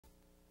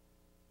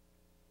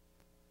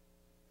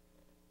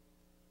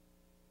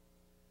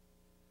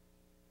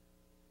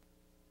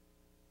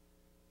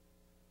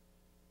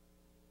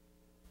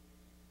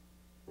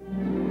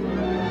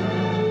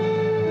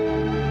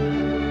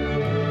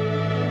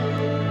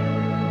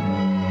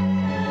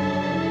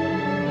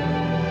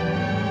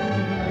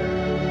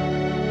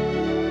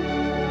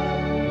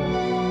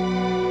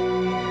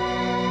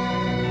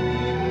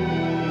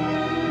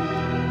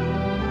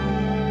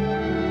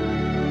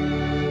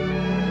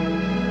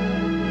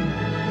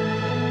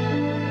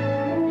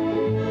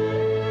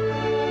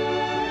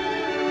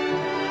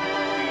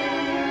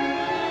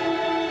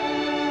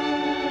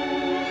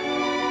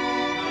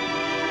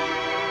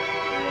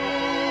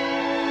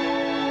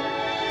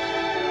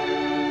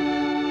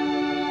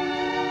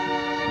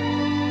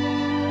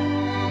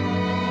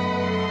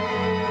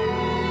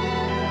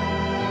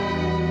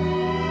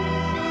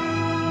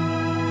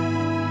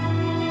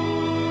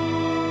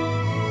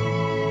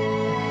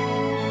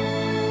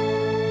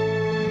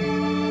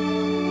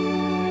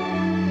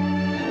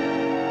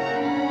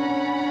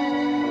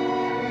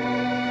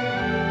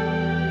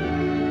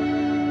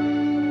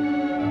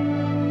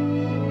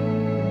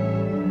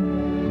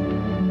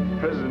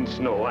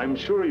Snow, I'm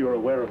sure you're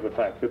aware of the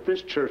fact that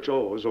this church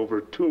owes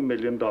over $2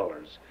 million.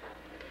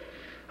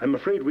 I'm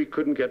afraid we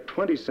couldn't get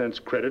 20 cents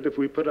credit if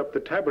we put up the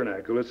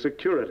tabernacle as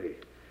security.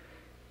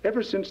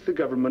 Ever since the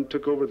government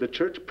took over the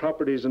church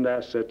properties and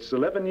assets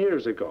 11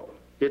 years ago,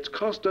 it's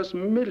cost us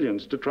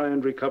millions to try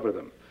and recover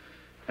them.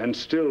 And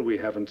still we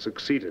haven't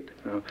succeeded.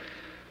 Now,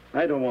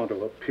 I don't want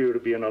to appear to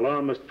be an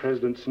alarmist,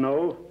 President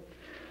Snow,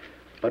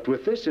 but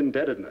with this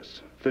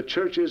indebtedness, the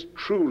church is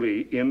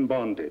truly in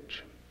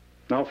bondage.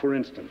 Now, for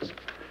instance,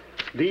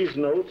 these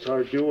notes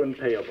are due and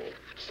payable.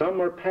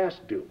 Some are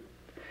past due,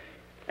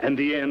 and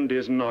the end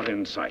is not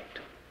in sight.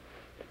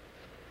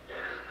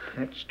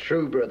 That's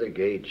true, Brother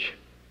Gage.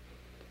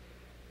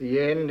 The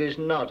end is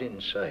not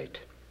in sight.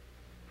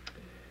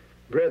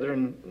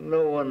 Brethren,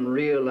 no one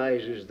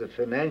realizes the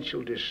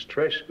financial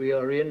distress we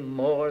are in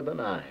more than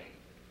I.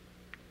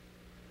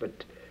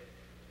 But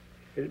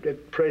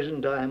at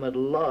present, I am at a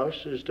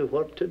loss as to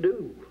what to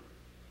do.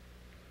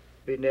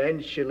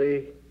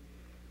 Financially,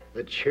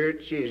 the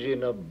church is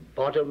in a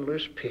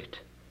bottomless pit,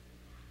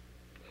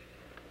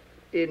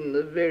 in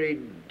the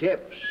very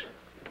depths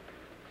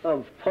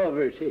of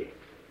poverty.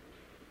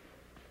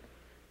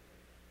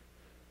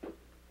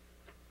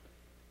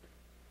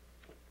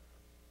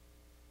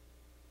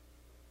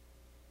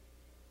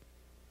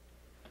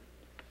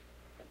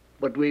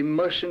 But we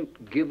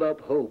mustn't give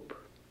up hope,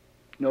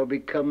 nor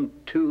become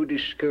too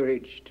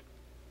discouraged.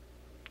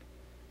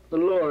 The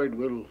Lord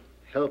will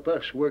help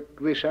us work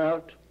this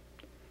out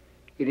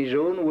in His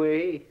own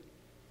way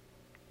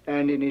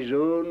and in His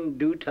own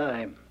due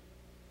time.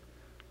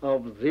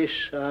 Of this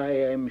I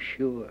am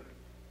sure.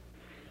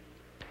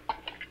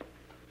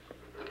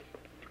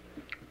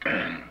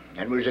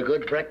 It was a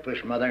good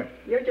breakfast, Mother.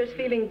 You're just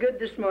feeling good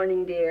this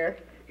morning, dear.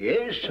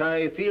 Yes,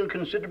 I feel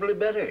considerably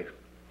better.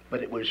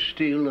 But it was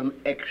still an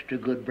extra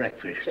good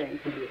breakfast.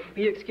 Thank you.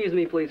 Will you excuse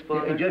me, please,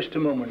 Father? Just a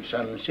moment,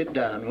 son. Sit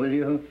down, will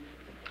you?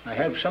 I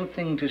have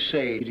something to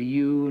say to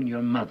you and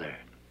your mother.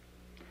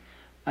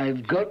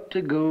 I've got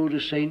to go to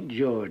St.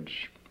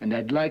 George, and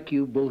I'd like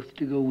you both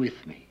to go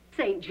with me.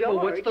 St. George?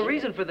 Well, what's the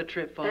reason for the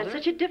trip, Father? That's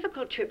such a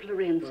difficult trip,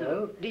 Lorenzo.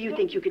 Well, do you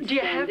think you could stand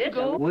it? Do you have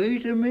to go?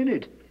 Wait a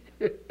minute.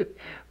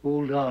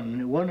 Hold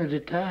on, one at a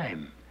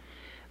time.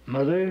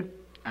 Mother,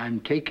 I'm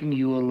taking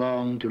you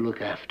along to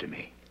look after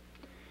me.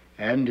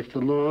 And if the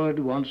Lord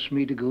wants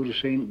me to go to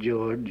St.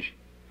 George,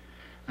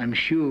 I'm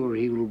sure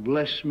He will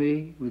bless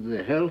me with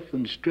the health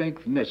and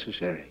strength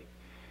necessary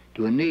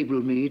to enable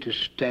me to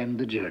stand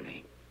the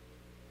journey.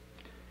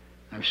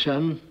 Now,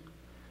 son,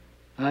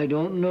 I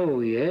don't know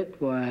yet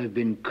why I've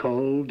been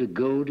called to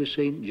go to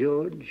St.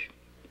 George,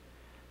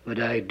 but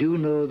I do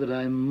know that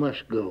I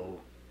must go.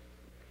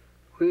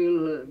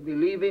 We'll be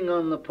leaving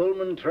on the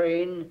Pullman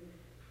train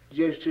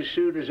just as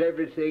soon as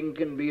everything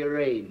can be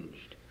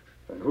arranged.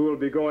 And who will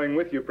be going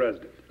with you,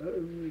 President?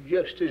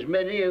 Just as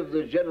many of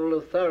the general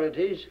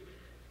authorities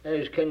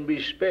as can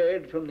be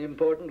spared from the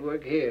important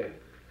work here.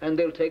 And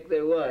they'll take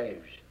their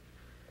wives.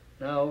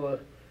 Now,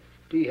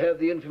 do you have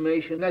the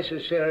information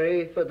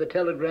necessary for the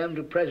telegram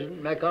to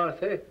President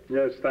MacArthur?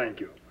 Yes, thank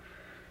you.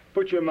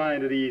 Put your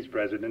mind at ease,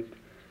 President.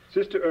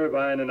 Sister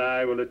Irvine and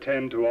I will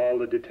attend to all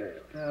the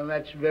details. Well,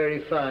 that's very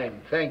fine.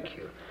 Thank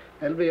you.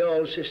 That'll be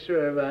all,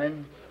 Sister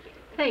Irvine.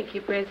 Thank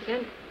you,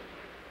 President.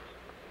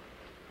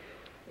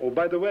 Oh,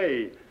 by the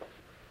way,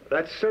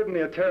 that's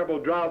certainly a terrible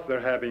drought they're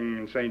having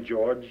in St.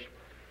 George.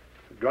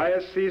 The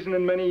driest season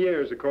in many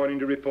years, according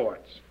to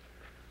reports.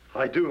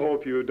 I do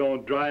hope you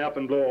don't dry up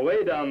and blow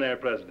away down there,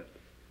 President.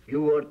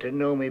 You ought to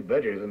know me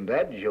better than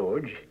that,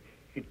 George.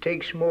 It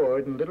takes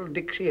more than little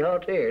Dixie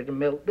hot air to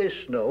melt this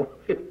snow.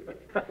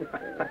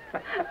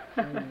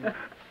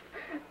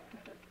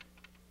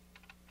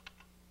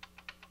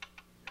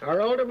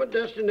 Our ultimate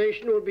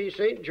destination will be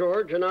St.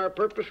 George, and our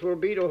purpose will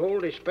be to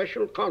hold a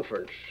special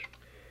conference.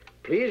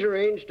 Please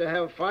arrange to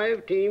have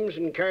 5 teams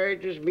and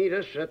carriages meet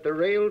us at the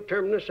rail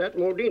terminus at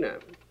Modena.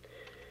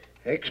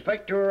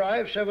 Expect to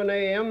arrive 7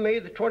 a.m. May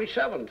the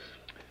 27th.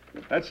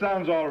 That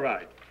sounds all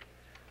right.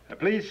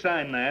 Please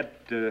sign that,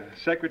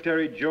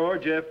 Secretary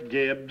George F.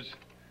 Gibbs,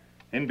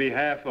 in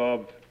behalf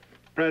of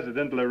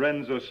President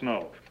Lorenzo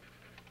Snow.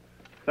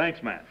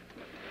 Thanks, man.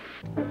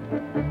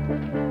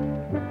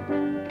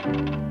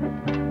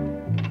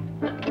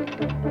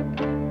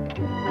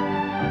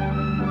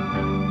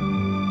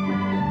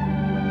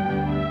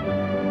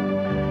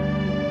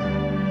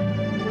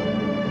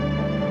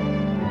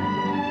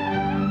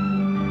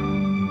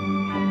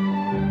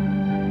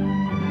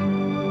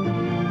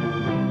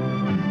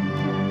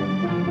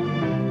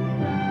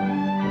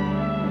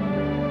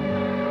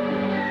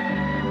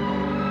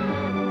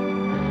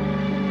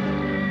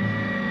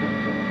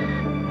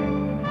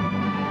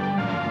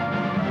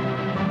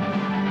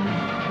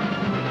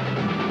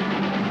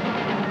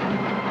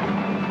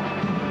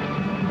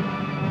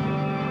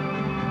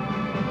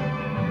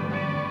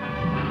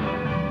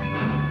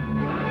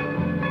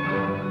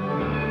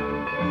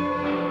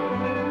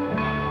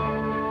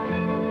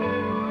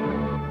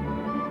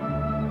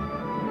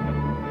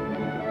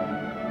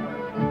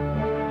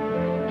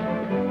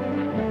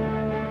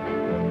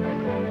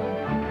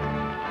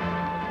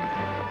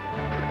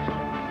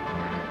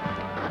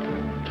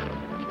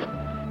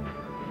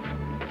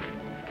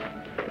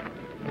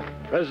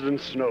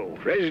 President Snow.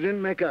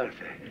 President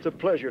MacArthur. It's a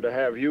pleasure to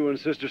have you and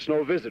Sister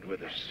Snow visit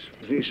with us.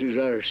 This is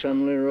our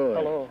son, Leroy.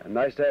 Hello. And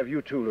nice to have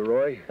you too,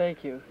 Leroy.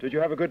 Thank you. Did you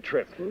have a good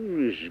trip?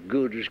 Oh, as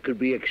good as could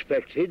be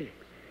expected.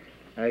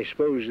 I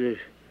suppose the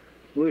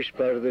worst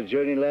part of the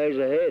journey lies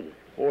ahead.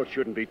 Oh, it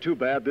shouldn't be too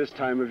bad this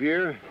time of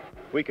year.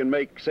 We can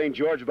make St.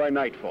 George by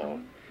nightfall,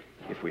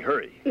 if we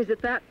hurry. Is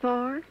it that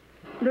far?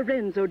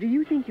 Lorenzo, do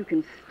you think you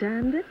can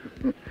stand it?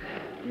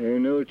 There are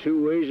no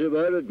two ways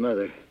about it,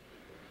 Mother.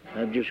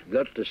 I've just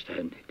got to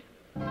stand it.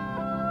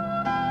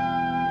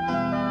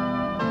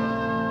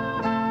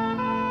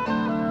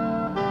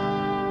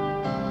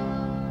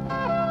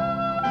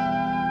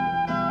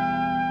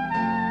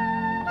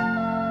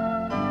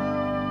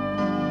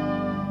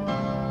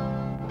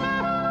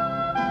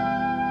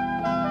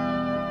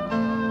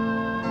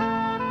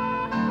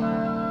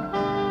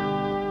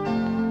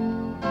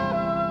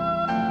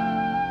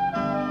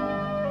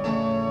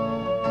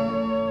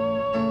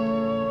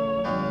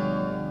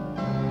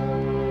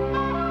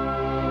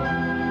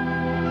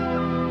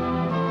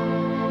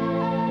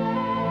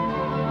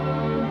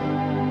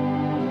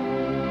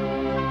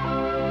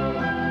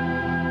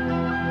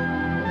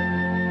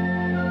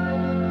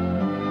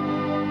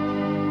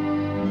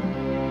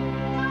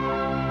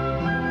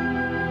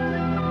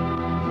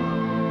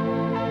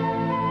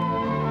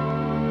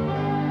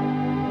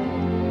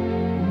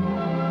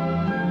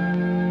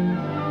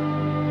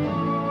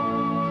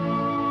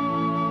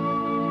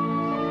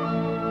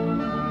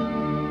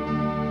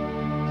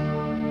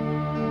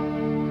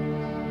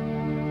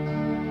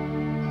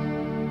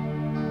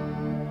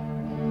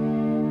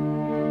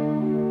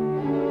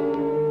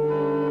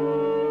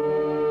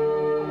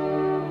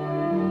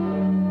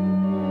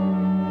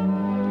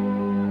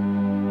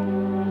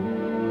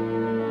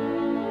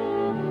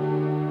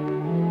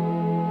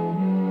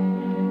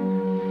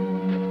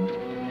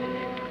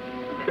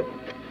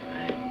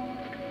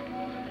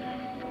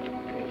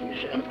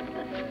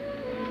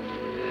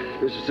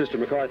 This is Sister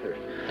MacArthur.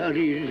 How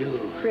do you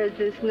do?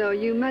 President Snow,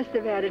 you must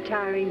have had a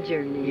tiring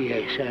journey.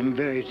 Yes, I'm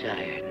very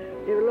tired.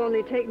 It will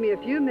only take me a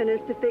few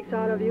minutes to fix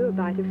all of you a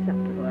bite of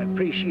supper. Well, I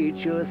appreciate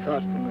your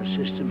thoughtfulness,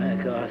 Sister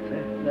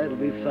MacArthur. That'll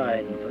be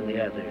fine for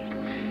the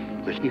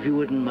others. But if you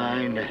wouldn't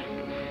mind,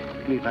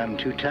 I believe I'm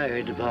too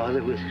tired to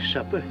bother with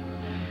supper.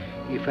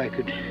 If I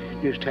could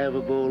just have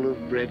a bowl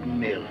of bread and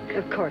milk.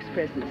 Of course,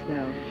 President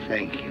Snow.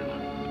 Thank you.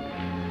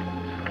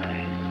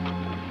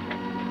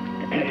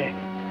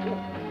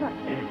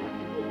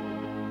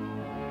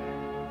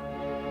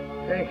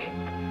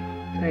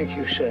 Thank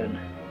you, son.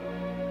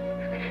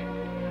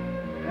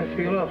 I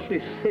feel awfully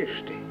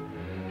thirsty.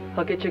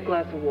 I'll get you a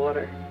glass of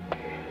water.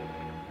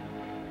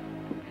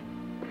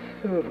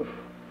 Oh.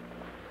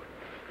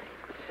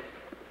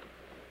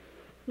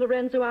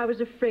 Lorenzo, I was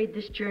afraid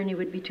this journey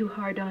would be too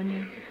hard on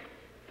you.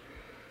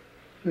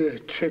 The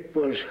trip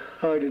was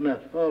hard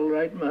enough, all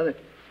right, Mother.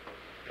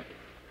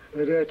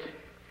 But that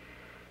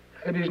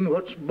isn't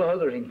what's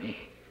bothering me.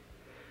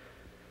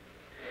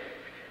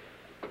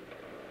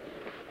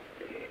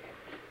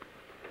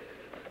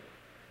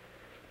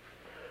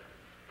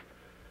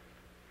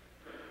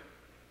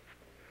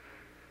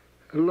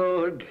 The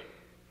Lord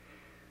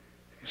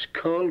has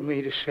called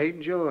me to St.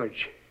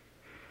 George.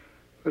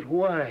 But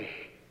why?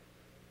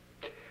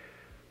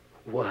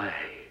 Why?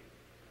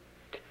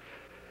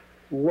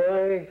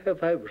 Why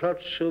have I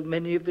brought so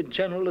many of the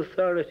general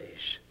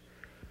authorities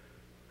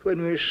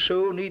when we're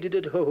so needed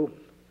at home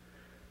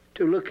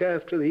to look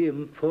after the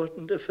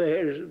important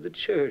affairs of the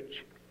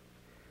church?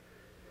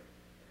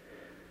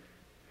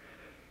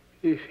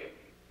 If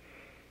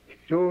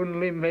he'd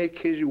only make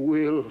his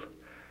will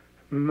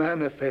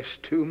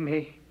manifest to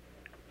me.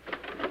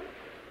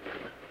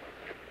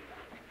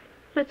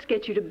 Let's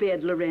get you to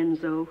bed,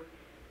 Lorenzo.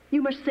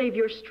 You must save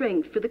your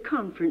strength for the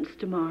conference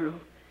tomorrow.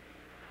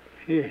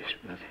 Yes,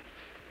 Mother.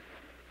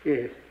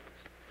 Yes.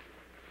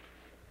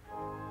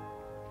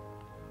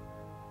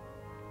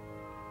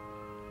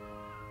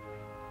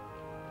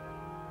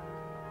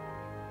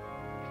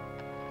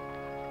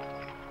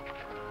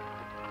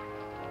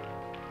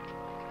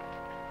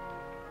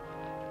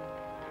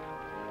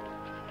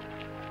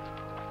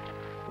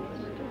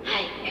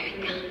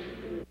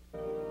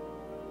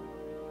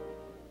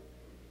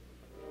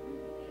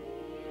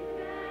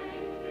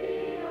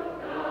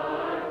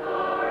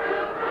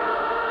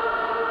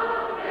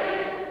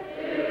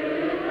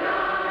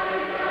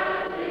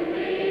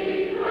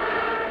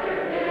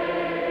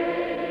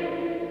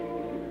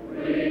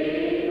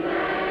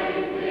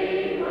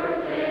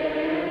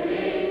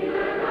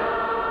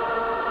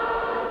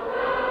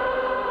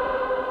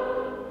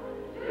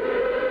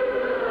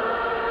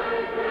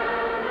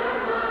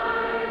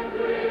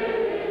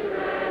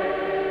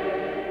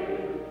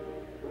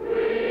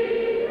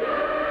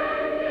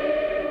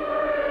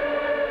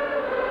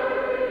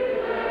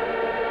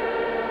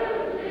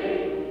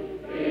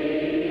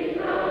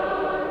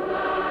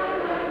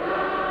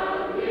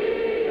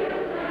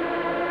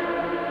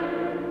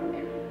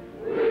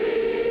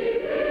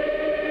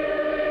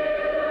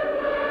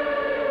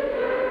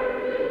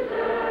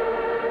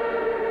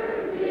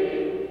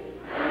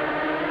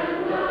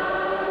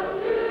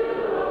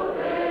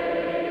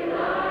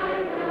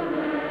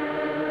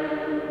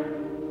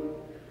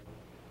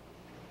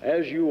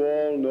 As you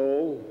all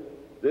know,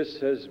 this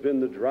has been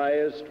the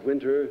driest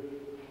winter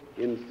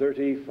in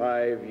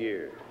 35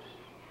 years.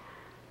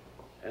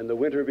 And the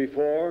winter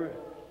before,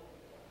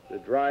 the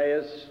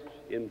driest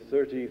in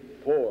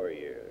 34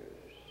 years.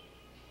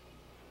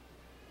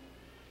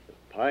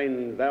 The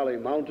Pine Valley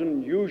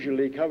Mountain,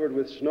 usually covered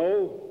with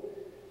snow,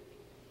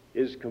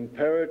 is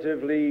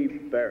comparatively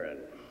barren.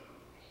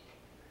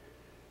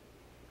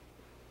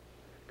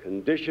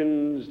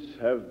 Conditions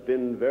have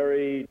been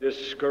very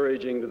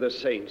discouraging to the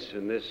saints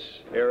in this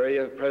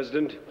area,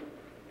 President.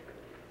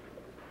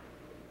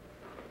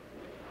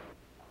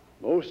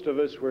 Most of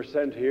us were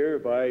sent here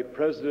by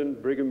President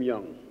Brigham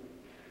Young,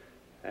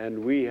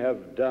 and we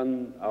have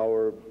done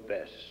our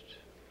best.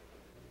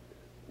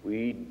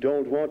 We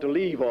don't want to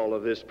leave all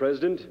of this,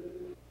 President,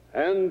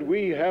 and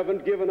we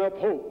haven't given up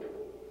hope.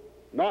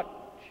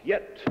 Not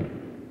yet.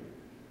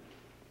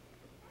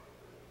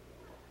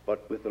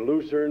 But with the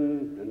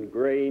lucerne and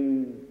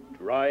grain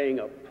drying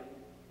up,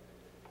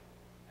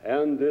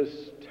 and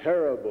this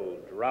terrible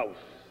drought,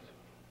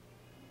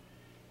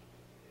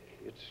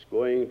 it's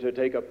going to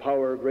take a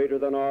power greater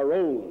than our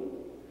own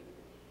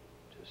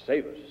to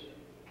save us.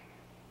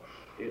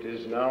 It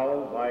is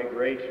now my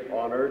great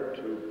honor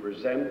to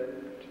present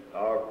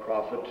our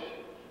prophet,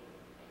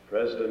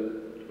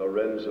 President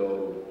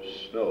Lorenzo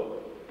Snow.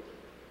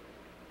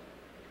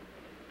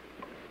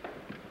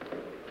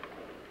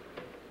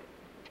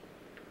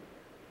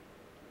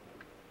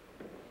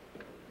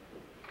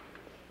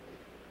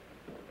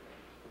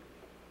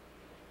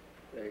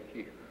 Thank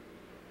you.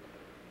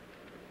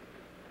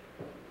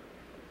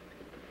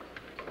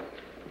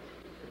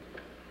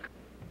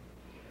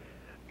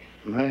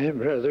 My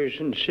brothers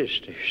and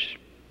sisters,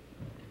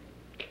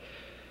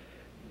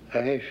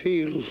 I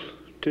feel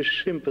to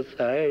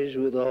sympathize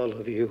with all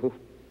of you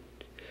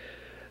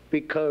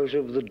because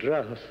of the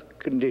drought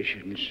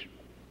conditions.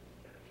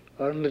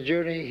 On the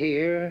journey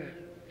here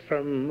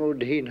from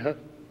Modena,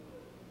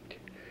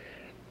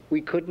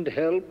 we couldn't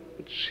help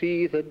but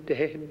see the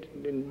dead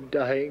and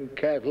dying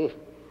cattle,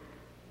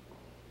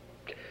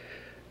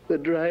 the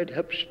dried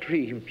up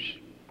streams.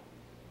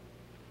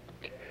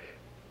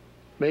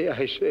 May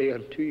I say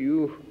unto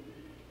you,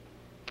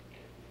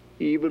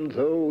 even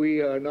though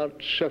we are not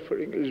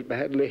suffering as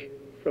badly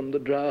from the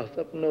drought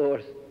up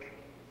north,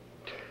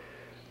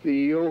 the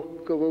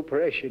yoke of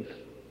oppression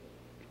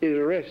is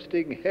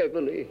resting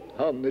heavily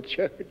on the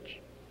church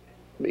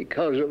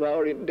because of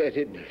our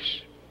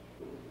indebtedness.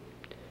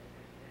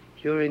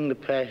 During the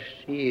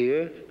past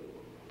year,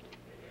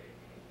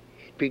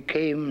 it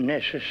became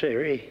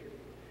necessary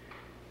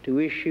to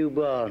issue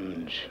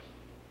bonds.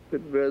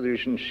 But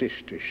brothers and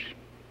sisters,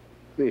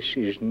 this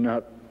is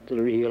not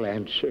the real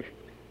answer.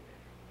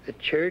 The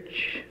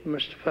church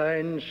must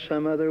find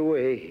some other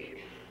way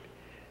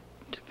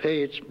to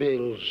pay its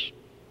bills.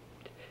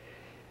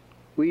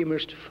 We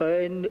must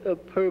find a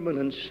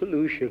permanent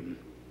solution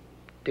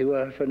to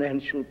our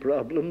financial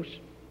problems.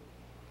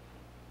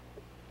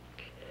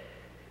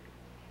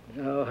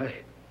 Now,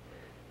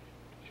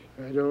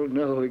 I don't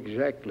know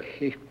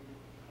exactly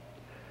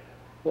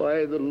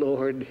why the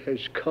Lord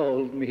has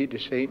called me to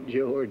St.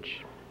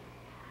 George.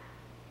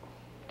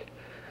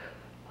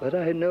 But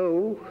I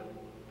know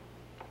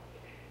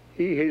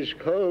He has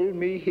called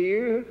me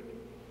here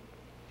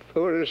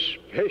for a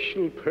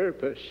special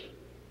purpose,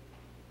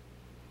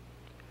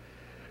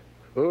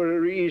 for a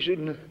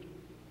reason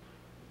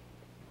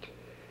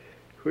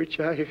which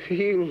I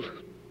feel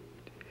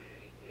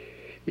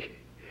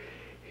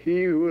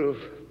He will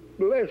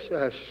bless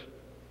us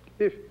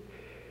if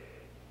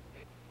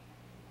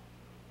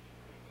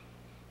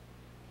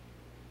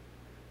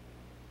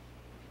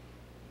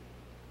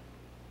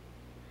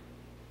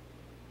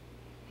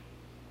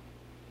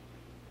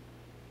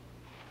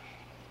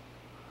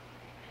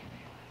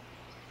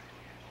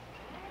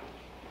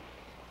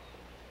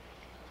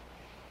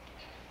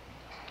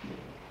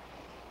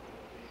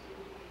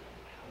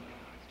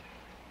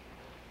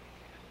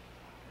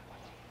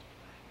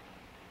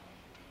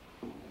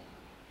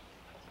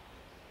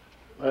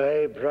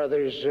my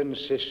brothers and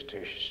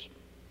sisters,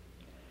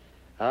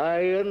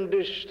 I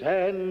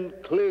understand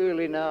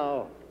clearly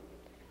now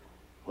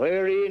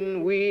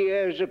wherein we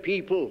as a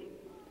people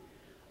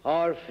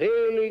are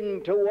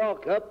failing to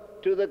walk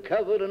up to the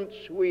covenants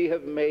we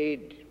have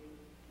made.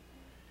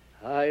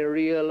 I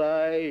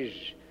realize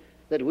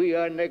that we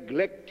are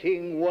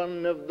neglecting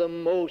one of the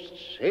most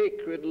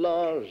sacred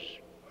laws,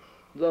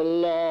 the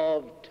law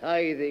of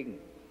tithing.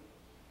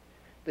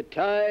 The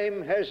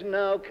time has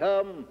now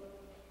come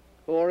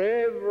for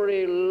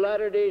every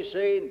Latter-day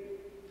Saint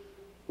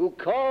who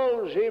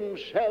calls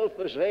himself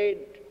a saint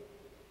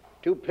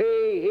to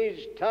pay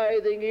his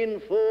tithing in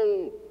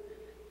full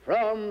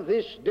from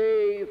this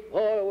day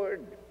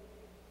forward.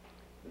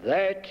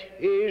 That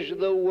is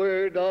the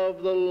word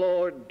of the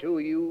Lord to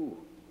you,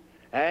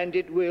 and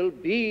it will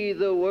be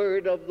the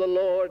word of the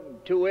Lord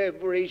to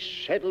every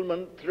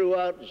settlement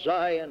throughout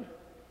Zion.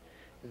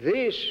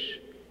 This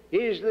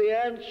is the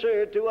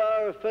answer to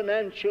our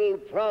financial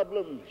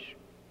problems.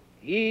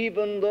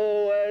 Even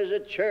though as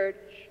a church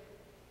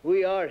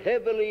we are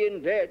heavily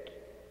in debt,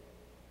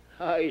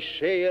 I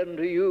say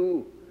unto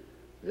you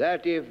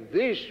that if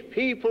this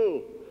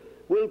people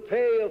will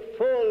pay a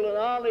full and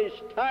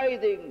honest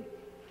tithing,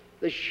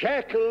 the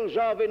shackles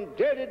of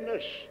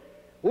indebtedness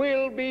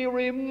will be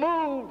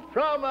removed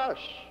from us,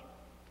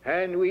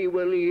 and we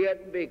will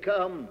yet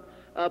become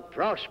a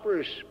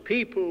prosperous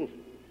people.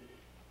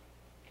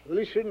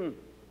 Listen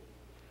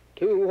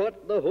to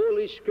what the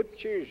Holy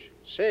Scriptures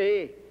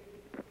say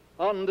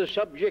on the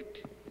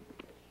subject.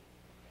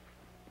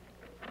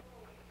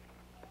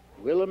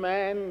 Will a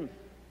man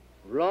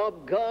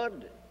rob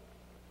God?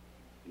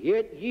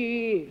 Yet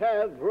ye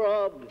have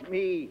robbed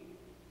me.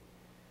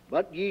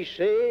 But ye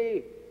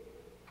say,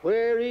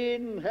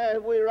 wherein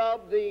have we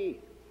robbed thee?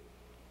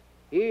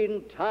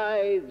 In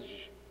tithes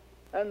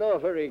and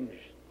offerings.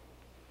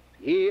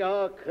 Ye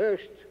are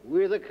cursed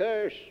with a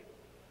curse,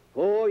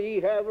 for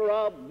ye have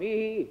robbed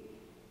me,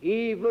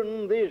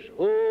 even this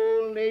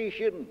whole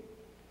nation.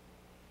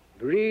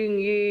 Bring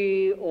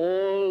ye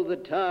all the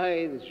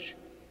tithes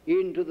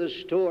into the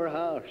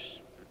storehouse,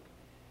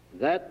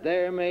 that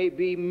there may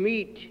be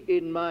meat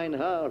in mine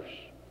house.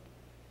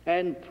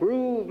 And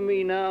prove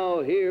me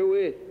now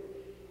herewith,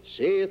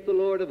 saith the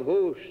Lord of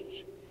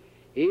hosts,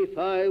 if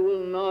I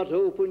will not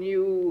open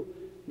you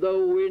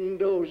the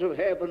windows of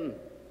heaven,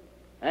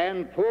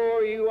 and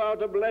pour you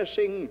out a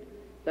blessing,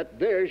 that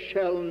there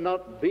shall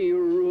not be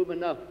room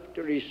enough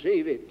to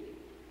receive it.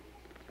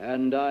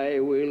 And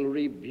I will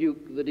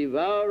rebuke the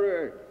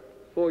devourer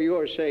for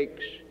your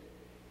sakes,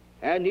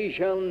 and he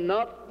shall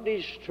not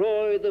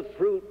destroy the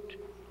fruit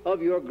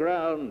of your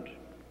ground,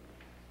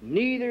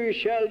 neither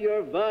shall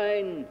your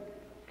vine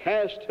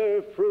cast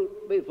her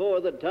fruit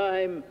before the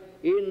time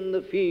in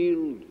the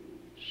field,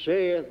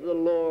 saith the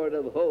Lord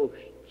of hosts.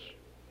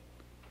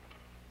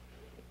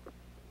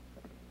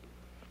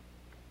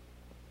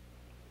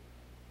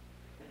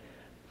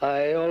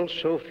 I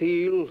also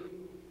feel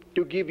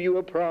to give you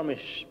a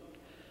promise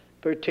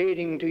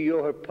pertaining to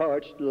your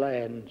parched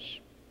lands.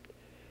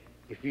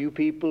 If you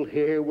people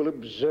here will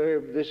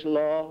observe this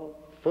law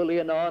fully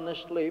and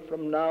honestly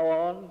from now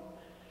on,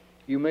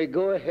 you may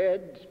go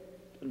ahead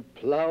and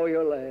plow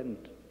your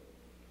land,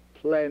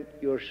 plant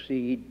your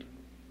seed,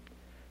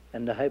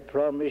 and I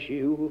promise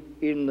you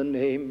in the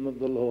name of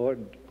the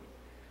Lord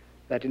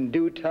that in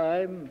due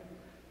time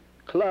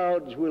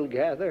clouds will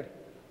gather,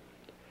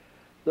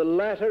 the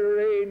latter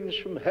rains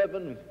from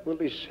heaven will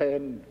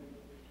descend,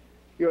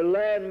 your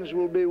lands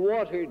will be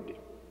watered,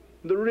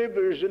 the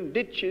rivers and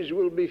ditches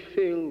will be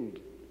filled,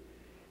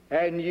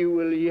 and you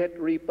will yet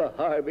reap a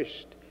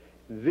harvest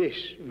this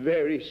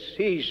very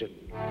season.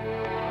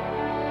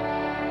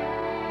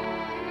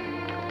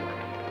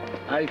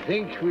 I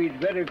think we'd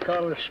better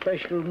call a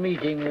special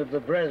meeting of the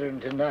brethren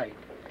tonight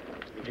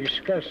to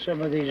discuss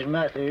some of these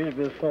matters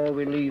before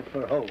we leave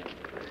for home.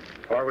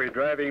 Are we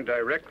driving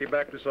directly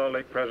back to Salt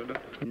Lake, President?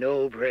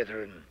 No,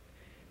 brethren.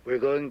 We're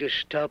going to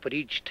stop at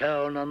each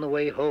town on the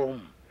way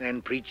home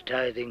and preach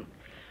tithing.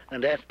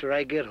 And after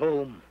I get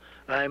home,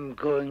 I'm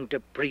going to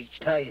preach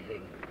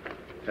tithing.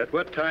 At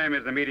what time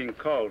is the meeting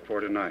called for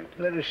tonight?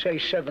 Let us say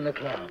 7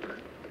 o'clock.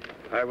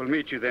 I will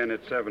meet you then at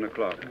 7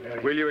 o'clock.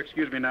 Will you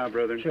excuse me now,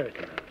 brethren?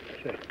 Certainly,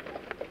 certainly.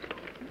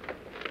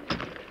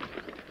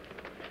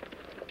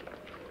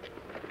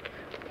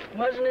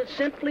 Wasn't it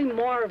simply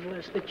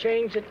marvelous, the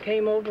change that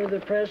came over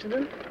the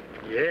president?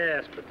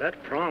 Yes, but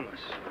that promise.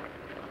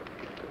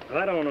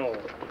 I don't know.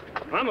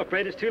 I'm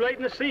afraid it's too late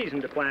in the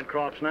season to plant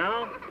crops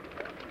now.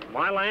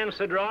 My land's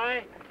so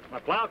dry, my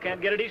plow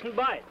can't get a decent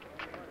bite.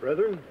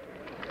 Brethren,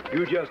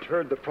 you just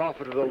heard the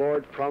prophet of the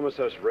Lord promise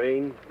us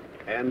rain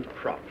and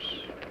crops.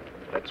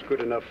 That's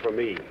good enough for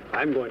me.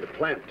 I'm going to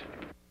plant.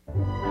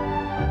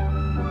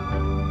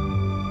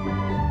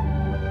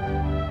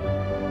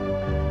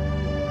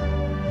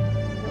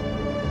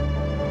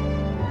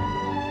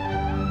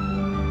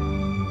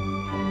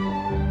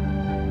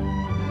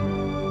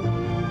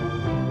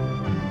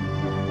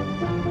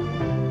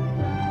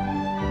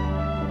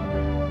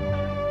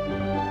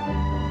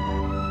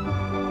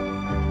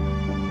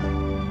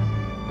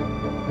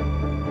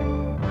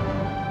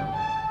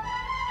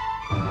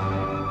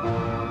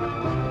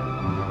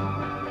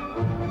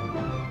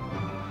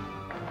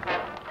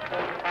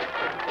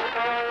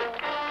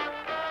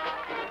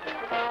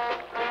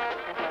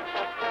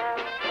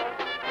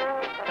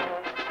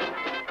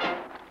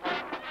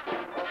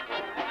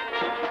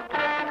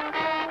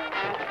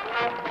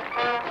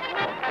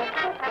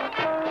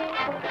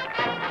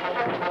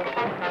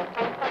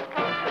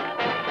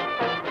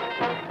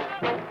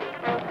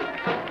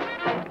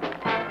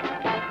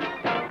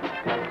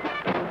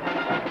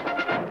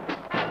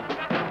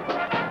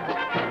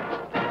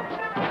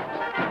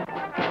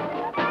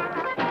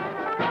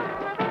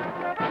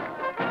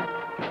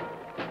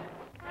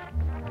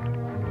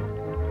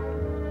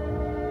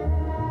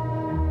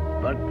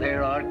 But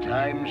there are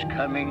times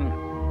coming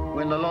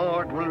when the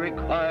Lord will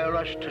require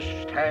us to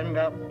stand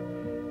up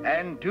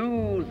and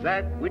do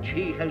that which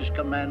he has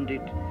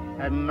commanded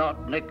and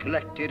not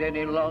neglect it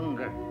any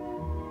longer.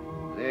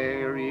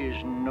 There is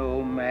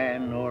no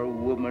man or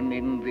woman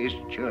in this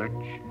church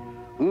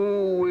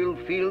who will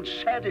feel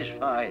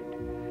satisfied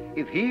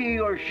if he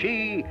or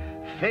she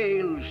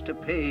fails to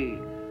pay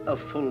a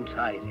full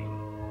tithing.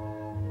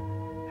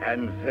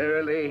 And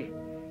verily,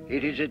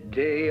 it is a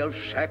day of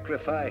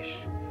sacrifice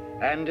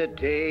and a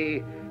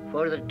day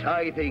for the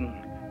tithing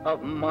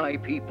of my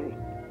people.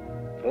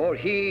 For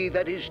he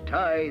that is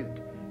tithed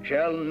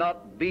shall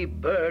not be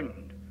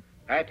burned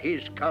at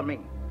his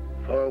coming.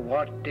 For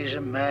what is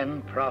a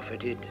man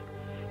profited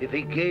if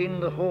he gain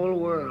the whole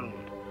world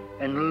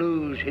and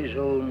lose his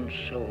own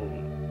soul?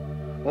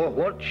 Or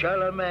what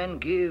shall a man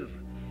give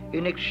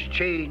in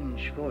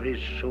exchange for his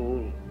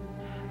soul?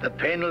 The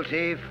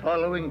penalty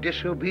following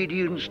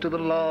disobedience to the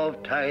law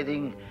of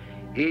tithing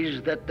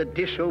is that the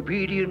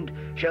disobedient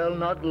shall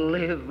not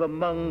live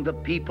among the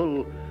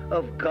people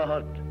of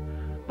God.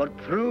 But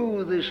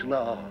through this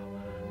law,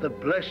 the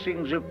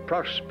blessings of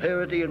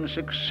prosperity and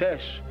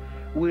success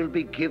will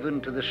be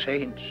given to the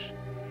saints.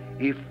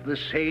 If the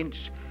saints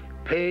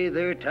pay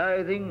their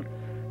tithing,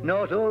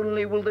 not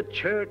only will the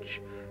church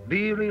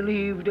be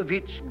relieved of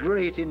its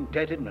great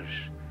indebtedness,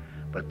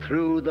 but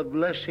through the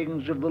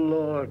blessings of the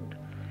Lord,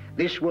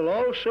 this will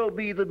also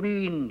be the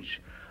means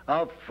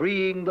of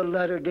freeing the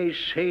Latter-day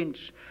Saints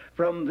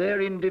from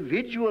their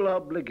individual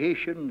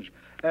obligations,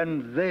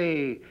 and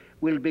they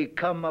will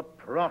become a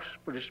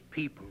prosperous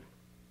people.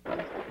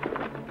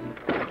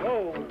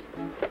 Oh,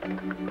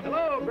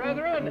 hello,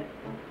 brethren.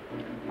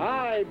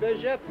 Hi,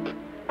 Bishop.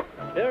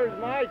 Here's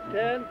my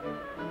tent.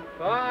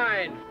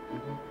 Fine.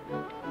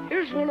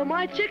 Here's one of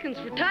my chickens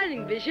for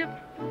tithing, Bishop.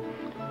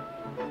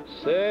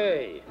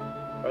 Say,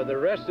 are the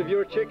rest of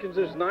your chickens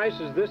as nice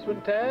as this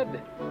one,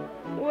 Tad?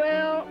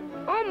 Well,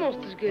 almost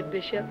as good,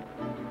 Bishop.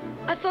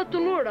 I thought the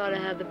Lord ought to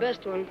have the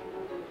best one.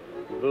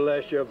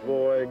 Bless you,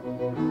 boy.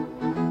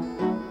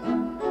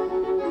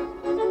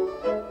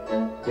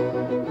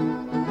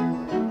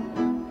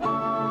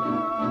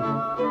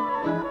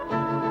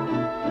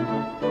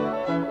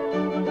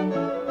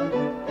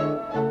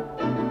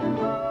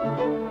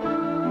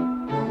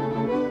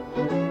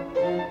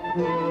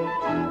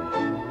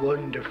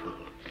 Wonderful.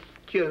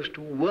 Just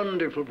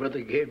wonderful,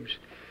 Brother Gibbs.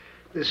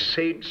 The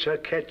saints are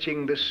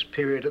catching the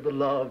spirit of the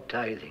law of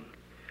tithing.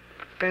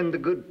 And the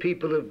good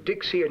people of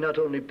Dixie are not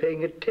only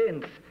paying a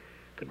tenth,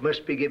 but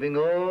must be giving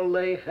all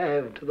they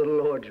have to the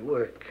Lord's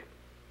work.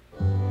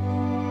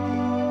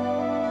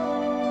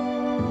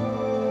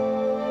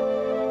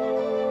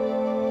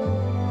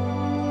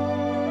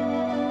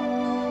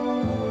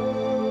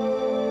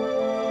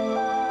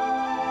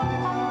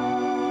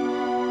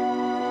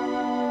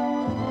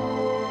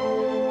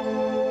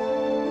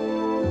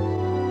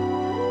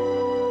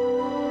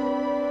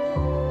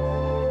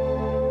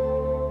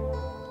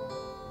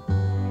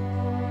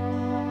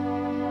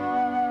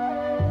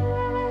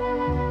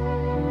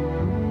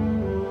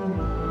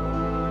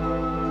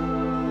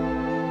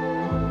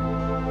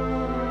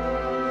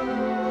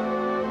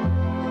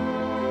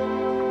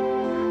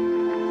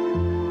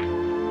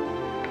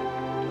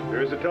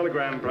 Here's a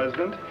telegram,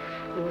 President.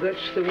 Oh,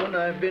 that's the one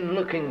I've been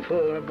looking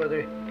for,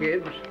 Brother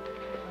Gibbs.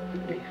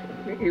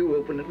 You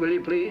open it, will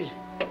you, please?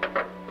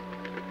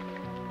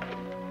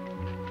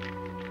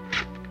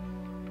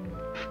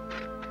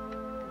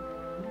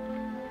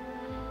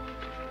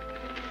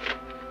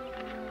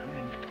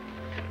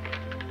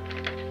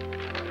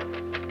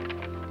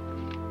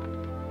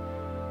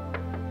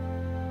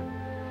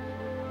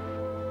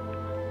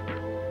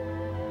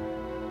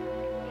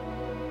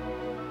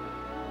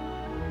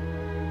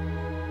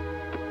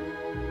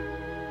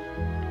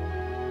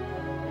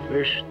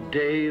 First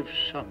day of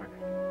summer.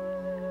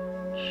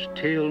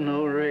 Still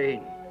no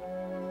rain.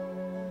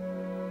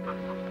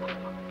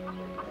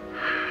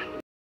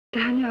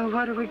 Daniel,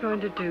 what are we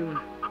going to do?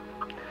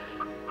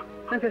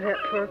 Look at that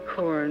poor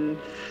corn,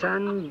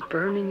 sun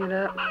burning it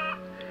up. I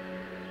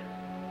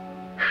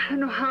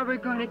don't know how we're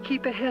going to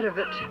keep ahead of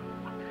it.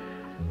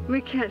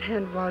 We can't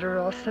hand water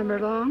all summer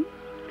long.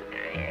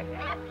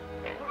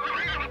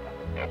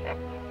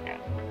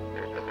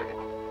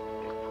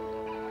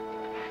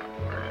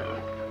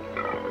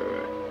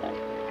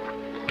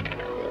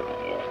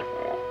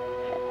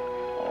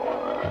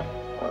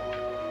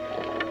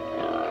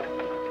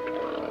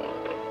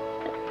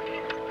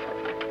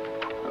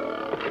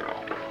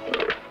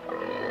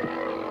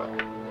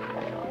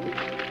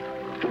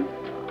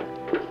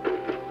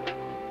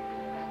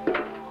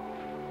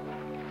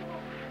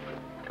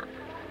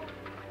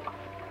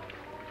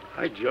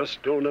 I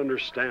just don't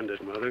understand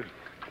it, Mother.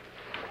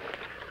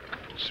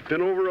 It's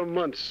been over a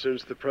month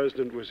since the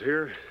President was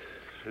here,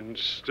 and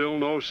still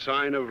no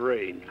sign of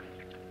rain.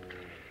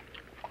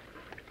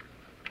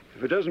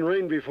 If it doesn't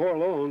rain before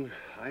long,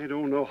 I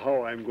don't know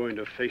how I'm going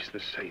to face the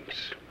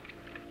saints.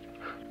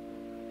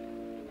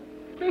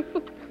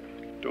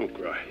 Don't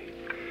cry.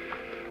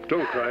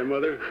 Don't cry,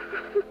 Mother.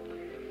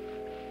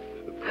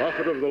 The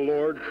prophet of the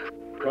Lord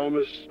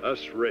promised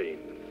us rain.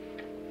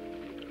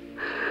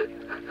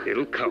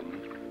 It'll come.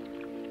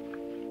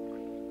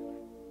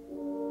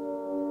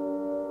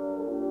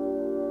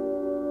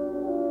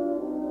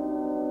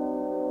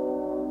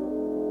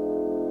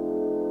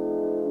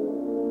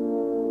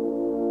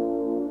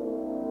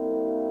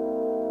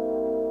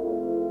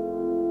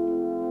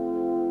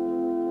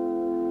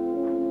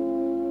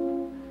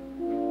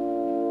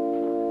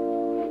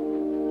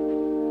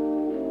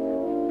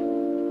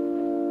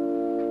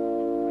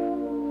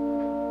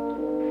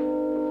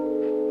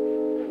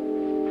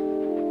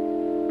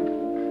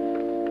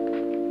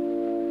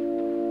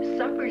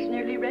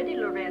 ready,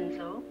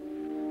 Lorenzo.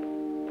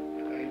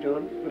 I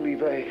don't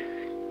believe I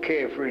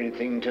care for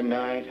anything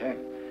tonight.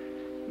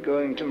 I'm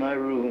going to my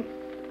room.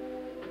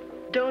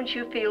 Don't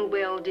you feel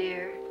well,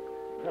 dear?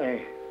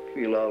 I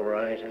feel all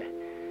right.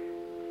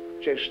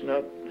 I'm just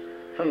not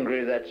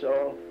hungry, that's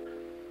all.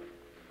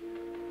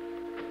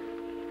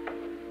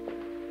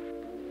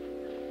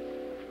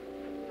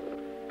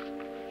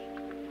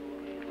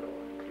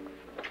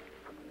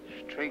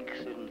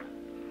 Strengthen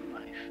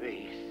my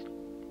faith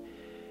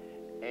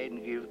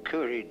and give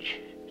courage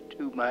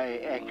to my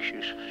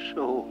anxious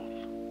soul.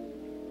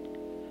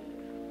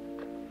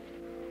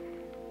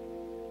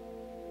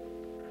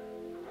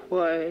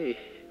 Why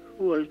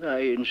was I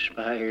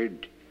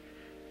inspired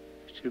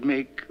to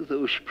make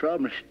those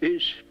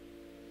promises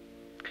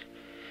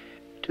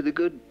to the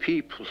good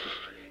people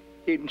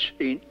in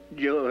St.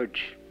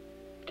 George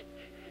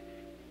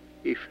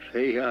if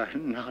they are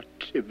not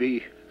to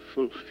be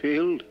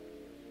fulfilled?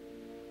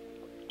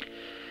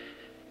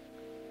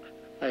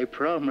 I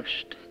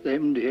promised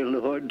them, dear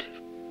Lord,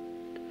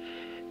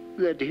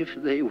 that if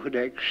they would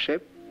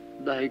accept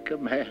thy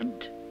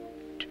command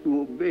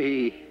to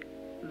obey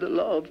the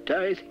law of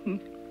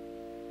tithing,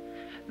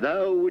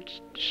 thou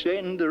wouldst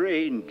send the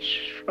rains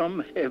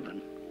from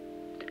heaven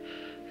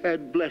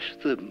and bless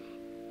them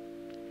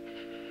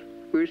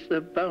with a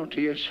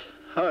bounteous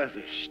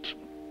harvest.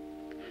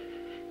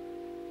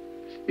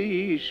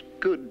 These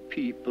good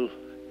people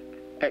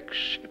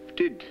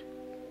accepted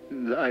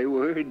thy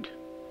word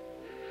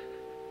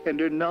and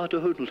are not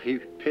only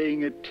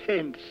paying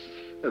 1/10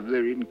 of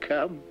their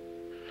income,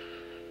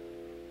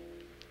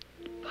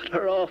 but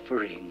are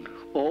offering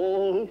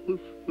all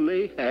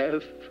they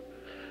have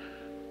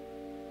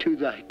to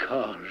thy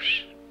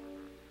cause.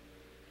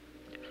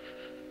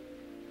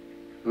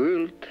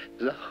 Wilt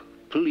thou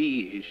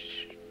please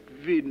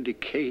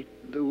vindicate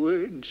the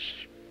words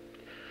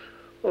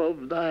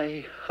of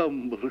thy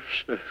humble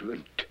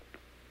servant,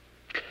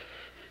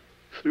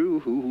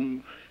 through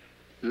whom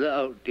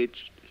thou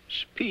didst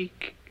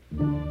speak?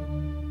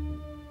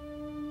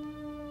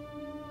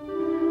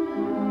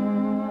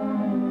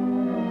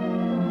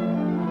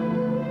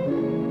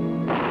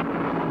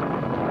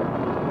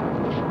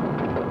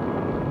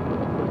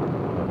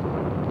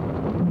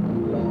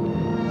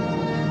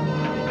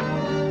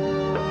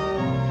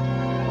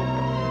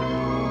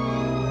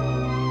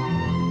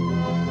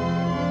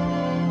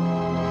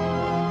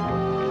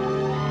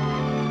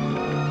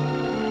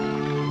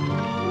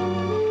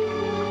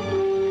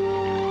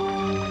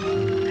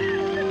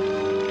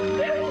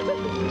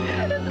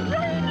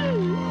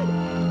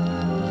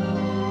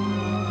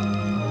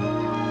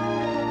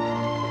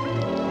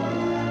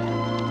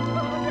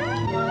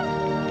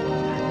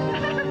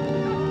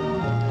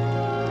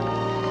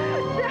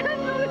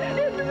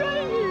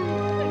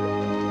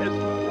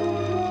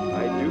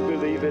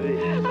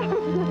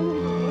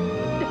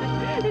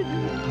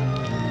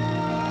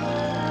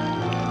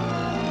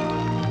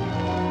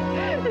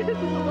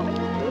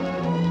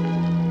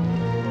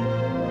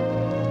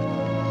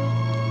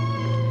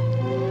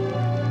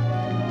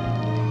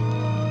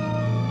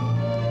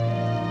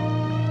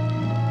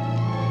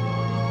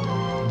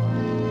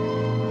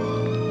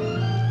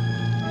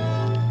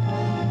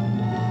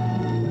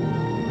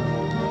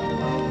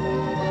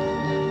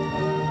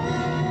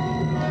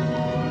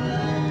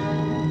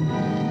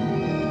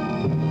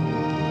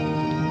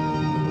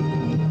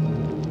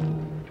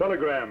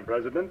 Telegram,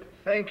 President.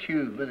 Thank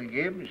you, Brother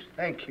Gibbs.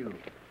 Thank you.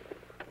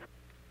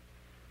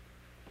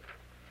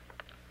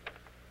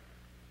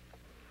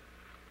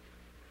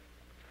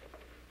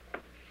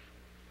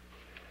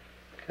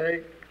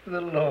 Thank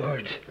the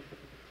Lord.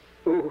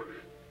 Oh,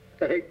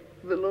 thank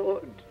the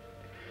Lord.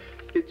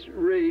 It's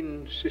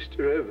rain,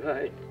 Sister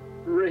Irvine.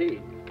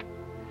 Rain.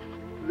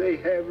 They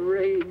have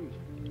rain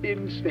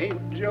in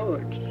St.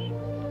 George.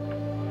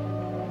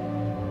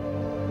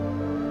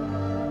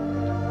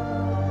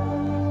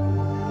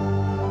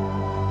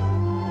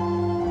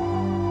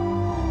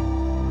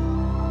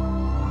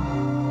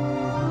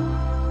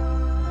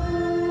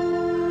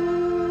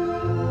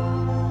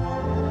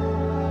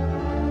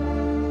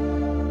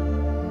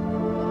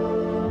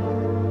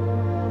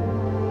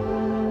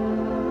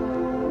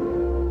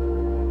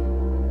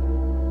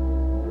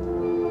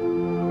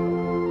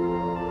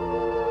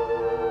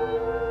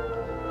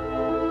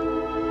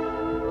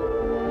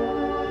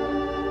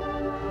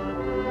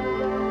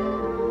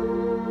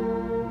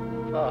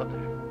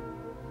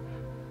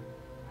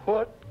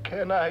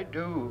 Can I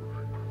do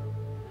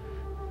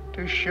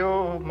to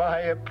show my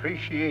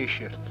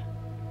appreciation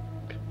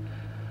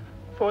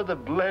for the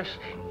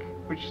blessing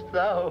which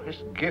thou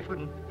hast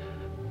given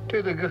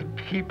to the good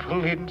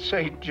people in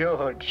St.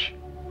 George?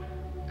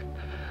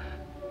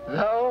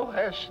 Thou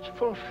hast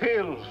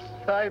fulfilled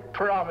thy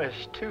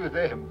promise to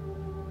them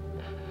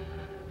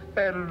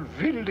and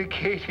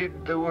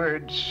vindicated the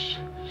words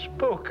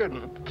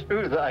spoken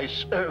through thy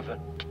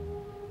servant.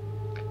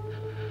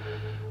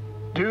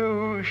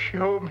 Do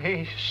show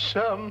me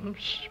some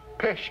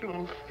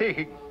special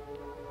thing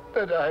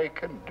that I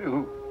can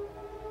do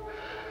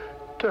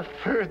to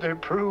further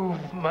prove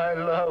my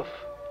love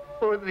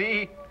for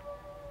thee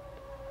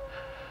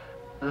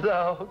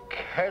thou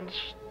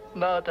canst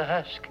not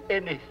ask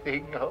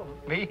anything of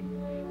me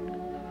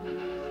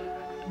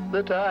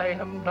that I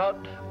am not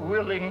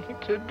willing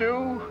to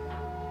do,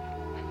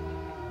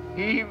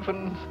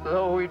 even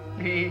though it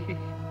be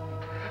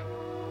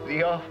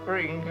the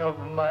offering of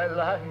my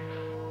life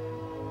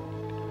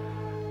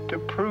to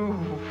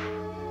prove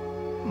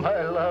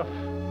my love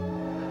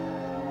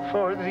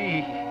for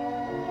thee.